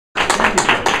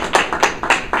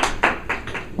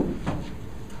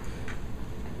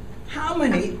How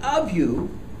many of you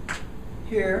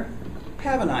here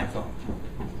have an iPhone?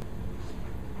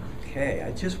 Okay,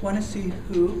 I just want to see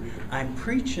who I'm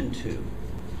preaching to.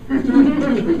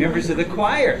 Members of the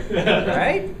choir,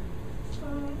 right?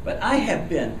 But I have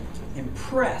been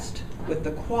impressed with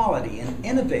the quality and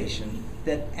innovation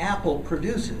that Apple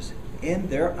produces in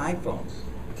their iPhones.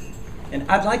 And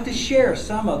I'd like to share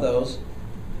some of those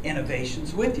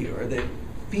innovations with you, or the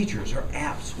features or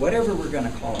apps, whatever we're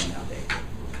going to call them nowadays.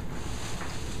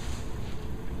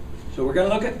 So we're going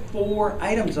to look at 4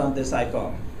 items on this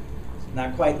iPhone. It's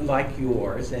not quite like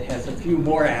yours. It has a few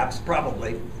more apps,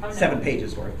 probably 7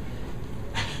 pages worth.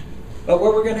 But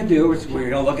what we're going to do is we're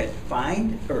going to look at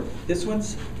this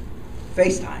one's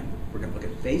FaceTime. We're going to look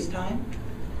at FaceTime,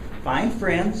 Find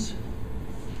Friends,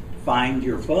 Find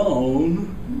Your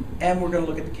Phone, and we're going to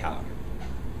look at the calendar.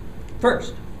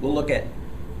 First, we'll look at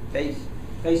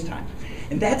FaceTime.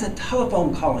 And that's a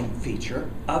telephone calling feature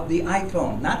of the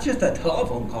iPhone. Not just a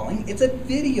telephone calling, it's a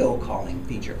video calling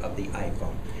feature of the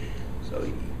iPhone. So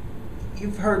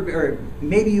you've heard, or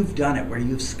maybe you've done it, where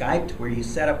you've Skyped, where you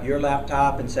set up your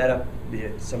laptop and set up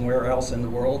somewhere else in the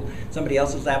world, somebody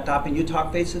else's laptop, and you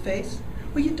talk face to face.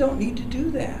 Well, you don't need to do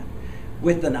that.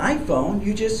 With an iPhone,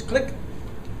 you just click.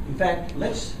 In fact,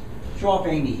 let's show off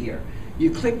Amy here.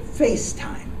 You click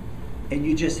FaceTime, and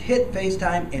you just hit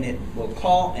FaceTime, and it will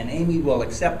call, and Amy will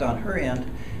accept on her end,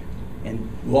 and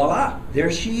voila,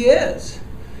 there she is.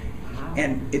 Wow.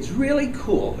 And it's really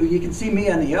cool. You can see me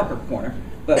on the upper corner,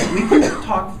 but we can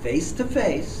talk face to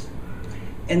face.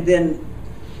 And then,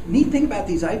 neat thing about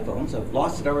these iPhones, I've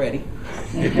lost it already.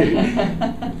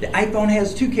 The iPhone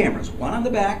has 2 cameras, one on the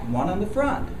back, one on the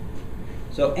front.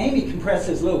 So Amy can press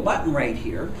this little button right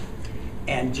here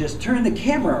and just turn the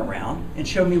camera around and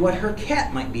show me what her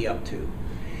cat might be up to.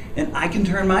 And I can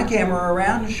turn my camera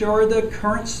around and show her the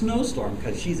current snowstorm,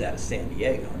 because she's out of San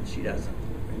Diego and she doesn't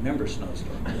remember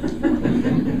snowstorms.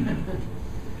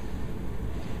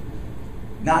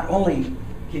 Not only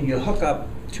can you hook up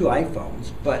 2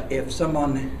 iPhones, but if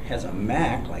someone has a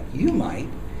Mac, like you might,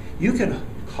 you can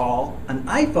call an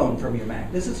iPhone from your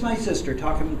Mac. This is my sister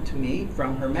talking to me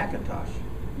from her Macintosh.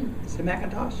 Is it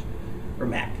Macintosh? Or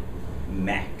Mac?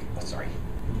 Mac. Oh, sorry.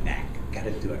 Mac. Got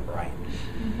to do it right.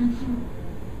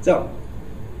 So,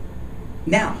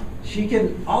 now, she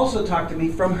can also talk to me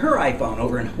from her iPhone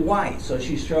over in Hawaii. So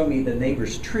she's showing me the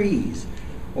neighbor's trees,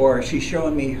 or she's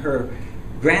showing me her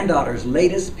granddaughter's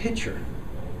latest picture.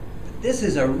 This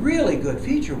is a really good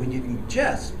feature when you can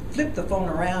just flip the phone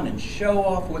around and show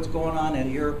off what's going on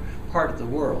in your part of the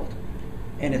world.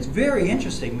 And it's very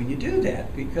interesting when you do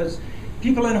that, because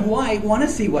people in Hawaii want to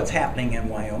see what's happening in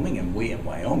Wyoming, and we in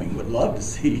Wyoming would love to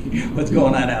see what's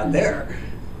going on out there.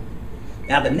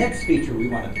 Now the next feature we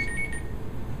want to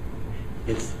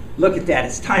look at that,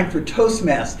 it's time for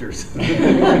Toastmasters.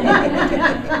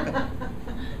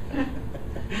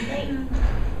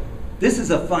 This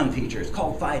is a fun feature. It's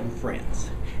called Find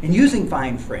Friends. And using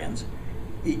Find Friends,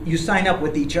 you sign up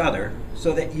with each other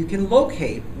so that you can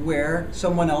locate where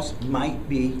someone else might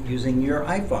be using your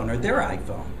iPhone or their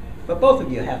iPhone. But both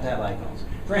of you have to have iPhones.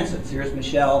 For instance, here's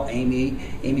Michelle, Amy,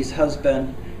 Amy's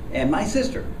husband, and my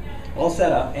sister, all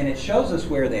set up, and it shows us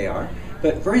where they are.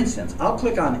 But for instance, I'll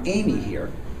click on Amy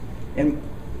here, and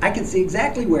I can see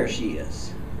exactly where she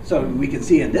is. So we can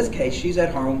see in this case, she's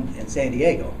at home in San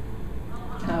Diego.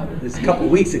 Oh. This is a couple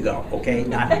weeks ago, okay,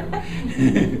 not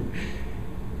here.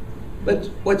 But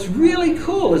what's really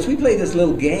cool is we play this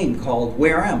little game called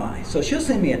Where Am I? So she'll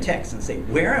send me a text and say,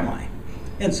 where am I?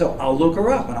 And so I'll look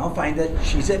her up and I'll find that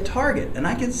she's at Target, and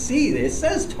I can see that it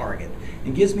says Target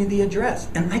and gives me the address,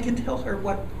 and I can tell her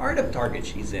what part of Target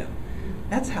she's in.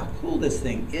 That's how cool this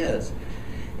thing is.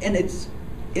 And it's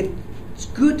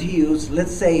good to use,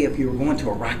 let's say if you were going to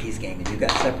a Rockies game and you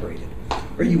got separated,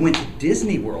 or you went to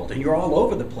Disney World and you're all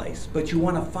over the place, but you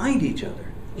want to find each other.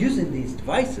 Using these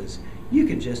devices, you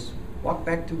can just walk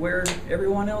back to where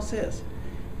everyone else is.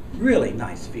 Really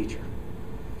nice feature.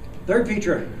 Third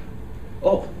feature,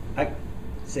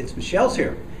 since Michelle's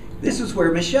here, this is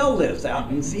where Michelle lives, out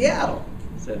in Seattle.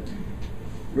 So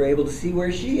we're able to see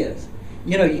where she is.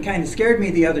 You know, you kind of scared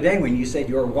me the other day when you said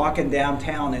you were walking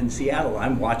downtown in Seattle.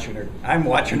 I'm watching her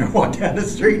walk down the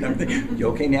street, and I'm thinking, you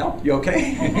okay now? You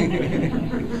okay?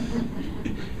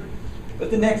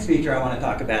 But the next feature I want to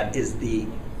talk about is the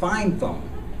Find Phone.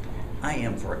 I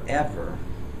am forever,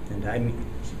 and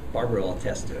Barbara will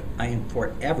attest to it, I am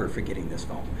forever forgetting this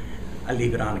phone. I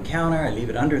leave it on the counter, I leave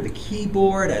it under the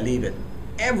keyboard, I leave it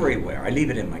everywhere. I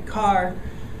leave it in my car,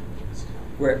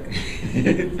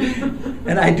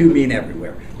 and I do mean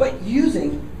everywhere. But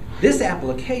using This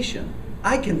application,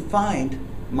 I can find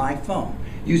my phone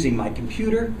using my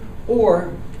computer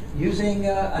or using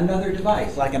another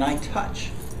device like an iTouch.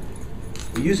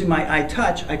 Using my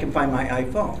iTouch, I can find my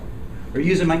iPhone. Or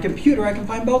using my computer, I can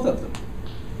find both of them.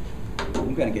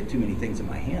 I'm going to get too many things in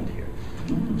my hand here.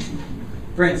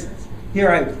 For instance,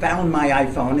 here I found my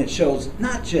iPhone. It shows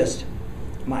not just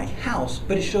my house,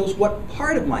 but it shows what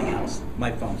part of my house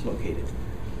my phone's located.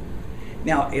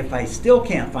 Now, if I still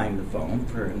can't find the phone,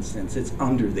 for instance, it's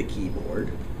under the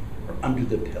keyboard or under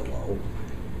the pillow,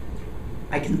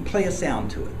 I can play a sound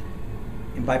to it.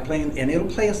 And by playing, and it'll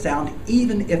play a sound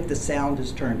even if the sound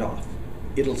is turned off.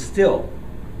 It'll still,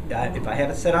 if I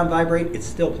have it set on vibrate, it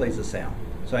still plays a sound.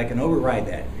 So I can override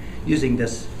that using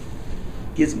this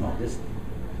gizmo, this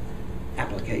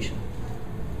application.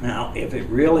 Now, if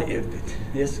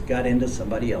this got into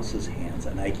somebody else's hands,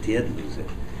 and I did lose it,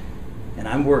 and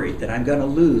I'm worried that I'm going to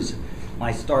lose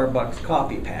my Starbucks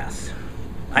coffee pass,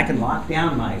 I can lock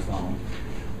down my phone,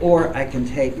 or I can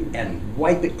take and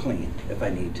wipe it clean if I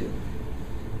need to.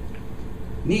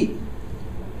 Neat.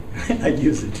 I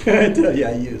use it. I tell you,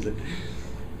 I use it.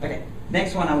 Okay,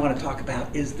 next one I want to talk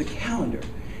about is the calendar.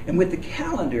 And with the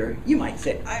calendar, you might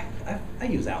say, I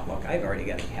use Outlook. I've already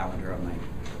got a calendar on my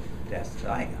desk, so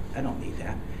I don't need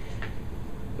that.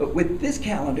 But with this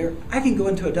calendar, I can go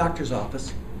into a doctor's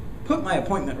office, put my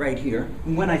appointment right here,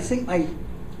 and when I sync my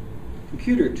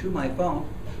computer to my phone,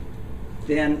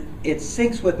 then it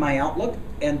syncs with my Outlook,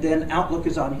 and then Outlook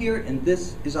is on here, and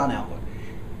this is on Outlook.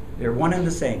 They're one and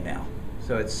the same now.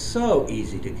 So it's so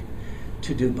easy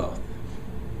to do both.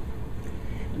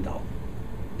 And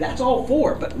that's all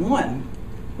four, but one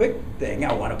quick thing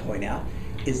I want to point out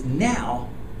is now,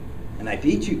 and I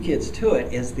beat you kids to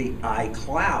it, is the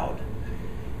iCloud.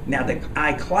 Now the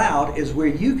iCloud is where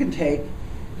you can take,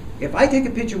 if I take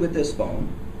a picture with this phone,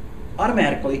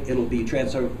 automatically it'll be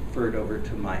transferred over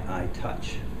to my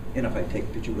iTouch. And if I take a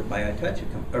picture with my iTouch,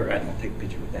 or I don't take a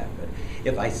picture with that, but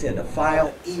if I send a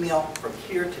file, email from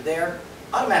here to there,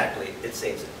 automatically it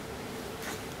saves it.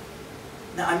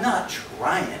 Now I'm not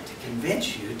trying to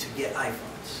convince you to get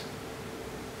iPhones.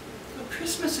 But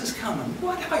Christmas is coming.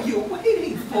 What are you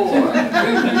waiting for?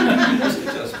 This is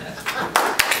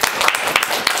Toastmasters.